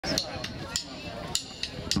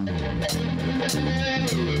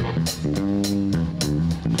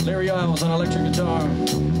Larry Isles on electric guitar.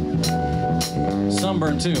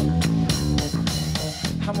 Sunburn too.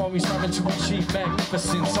 I'm always striving to achieve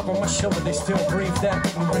magnificence. Over my shoulder, they still breathe that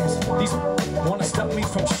ignorance. These wanna stop me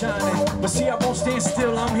from shining, but see, I won't stand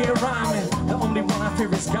still, I'm here rhyming. The only one I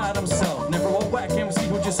fear is God himself. Never a whack MC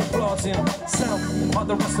who just applauds himself. While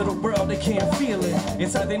the rest of the world, they can't feel it.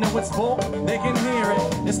 Inside they know it's full, they can hear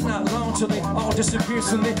it. It's not long till they all disappear,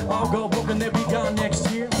 so they all go broke and they'll be gone next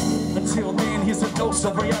year. Until then, here's a dose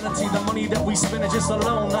of reality. The money that we spend is just a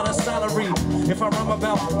loan, not a salary. If I rhyme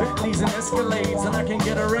about Bentleys and Escalades, and I can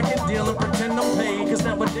get a record deal and pretend I'm paid. Cause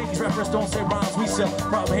nowadays rappers don't say rhymes, we sell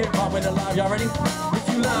proper hip-hop in the live. Y'all ready?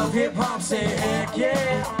 If you love hip-hop, say heck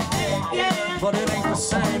yeah, heck yeah. But it ain't the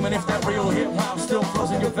same, and if that real hip-hop still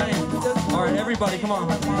flows in your veins. Alright, everybody, come on.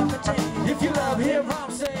 If you love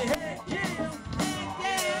hip-hop, say heck yeah,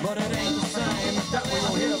 but it ain't the same, if that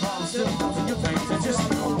real hip-hop still flows in your veins. And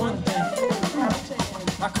just know one thing,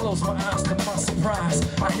 I close my eyes to my surprise.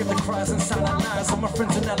 I hear the cries and silent lies of my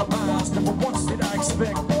friends and alibis. Never once did I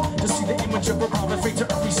expect to see the image of a robin fade to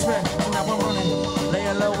earth respect. And now I'm running,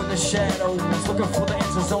 laying low in the shadows, looking for the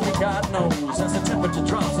answers only God knows. As the temperature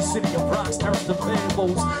drops, the city of rocks turns to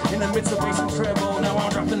pebbles. In the midst of bass and treble, now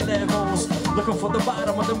I'm dropping levels, looking for the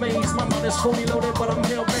bottom of the maze. My mind is fully loaded, but I'm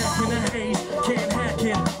held back in the haze. Can't hack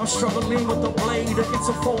it, I'm struggling with the blade. It's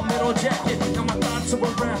a full metal jacket, now my thoughts are a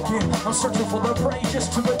racket. I'm searching for the prey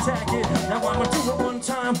just to attack it. Now I'ma do it one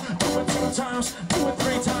time, do it 2 times, do it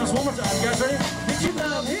 3 times. One more time, you guys ready? If you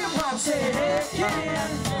love hip-hop, say heck yeah.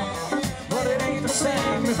 But it ain't the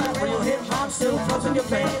same if that real hip-hop still flows in your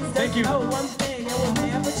veins. Thank you. Oh, one thing I will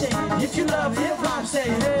never change. If you love hip-hop, say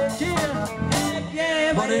heck yeah, heck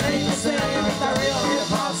yeah. But it ain't the same if that real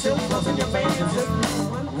hip-hop still flows in your veins.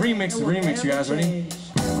 Remix, you guys ready?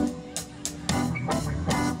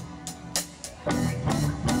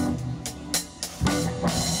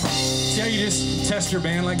 See how you just test your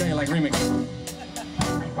band like that? You're like, remix.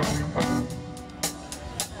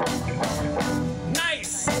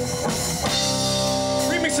 Nice!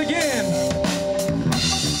 Remix again!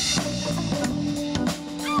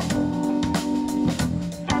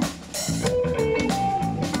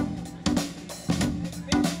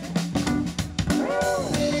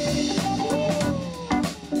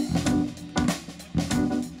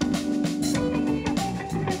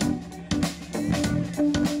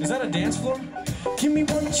 Is that a dance floor? Give me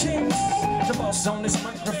one chance to boss on this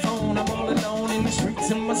microphone. I'm all alone in the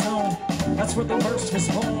streets in my zone. That's where the verse was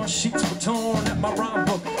born. Sheets were torn at my rhyme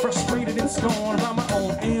book, frustrated and scorned by my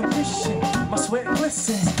own ambition. My sweat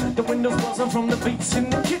glistens, the windows buzzing from the beats in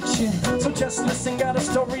the kitchen. So just listen, got a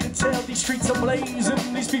story to tell. These streets are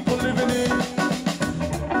blazing, these people living in.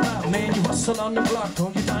 Man, you hustle on the block,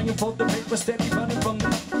 or you're dying for the paper, steady running from the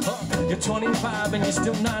clock. You're 25 and you're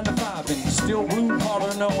still 9 to 5, and you're still blue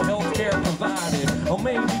collar, no health care provided. Or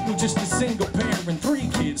maybe you're just a single parent, 3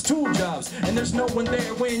 kids, 2 jobs, and there's no one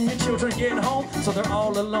there when your children get home. So they're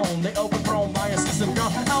all alone, they overthrown by a system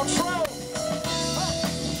gone outro.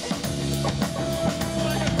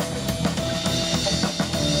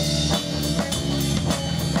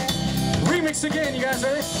 Remix again, you guys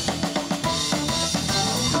ready?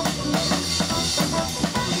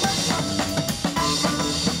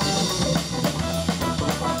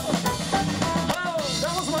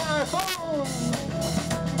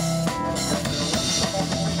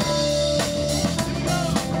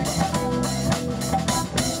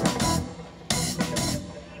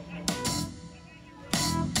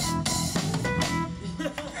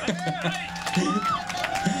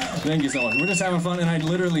 Thank you so much. We're just having fun, and I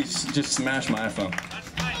literally just smashed my iPhone.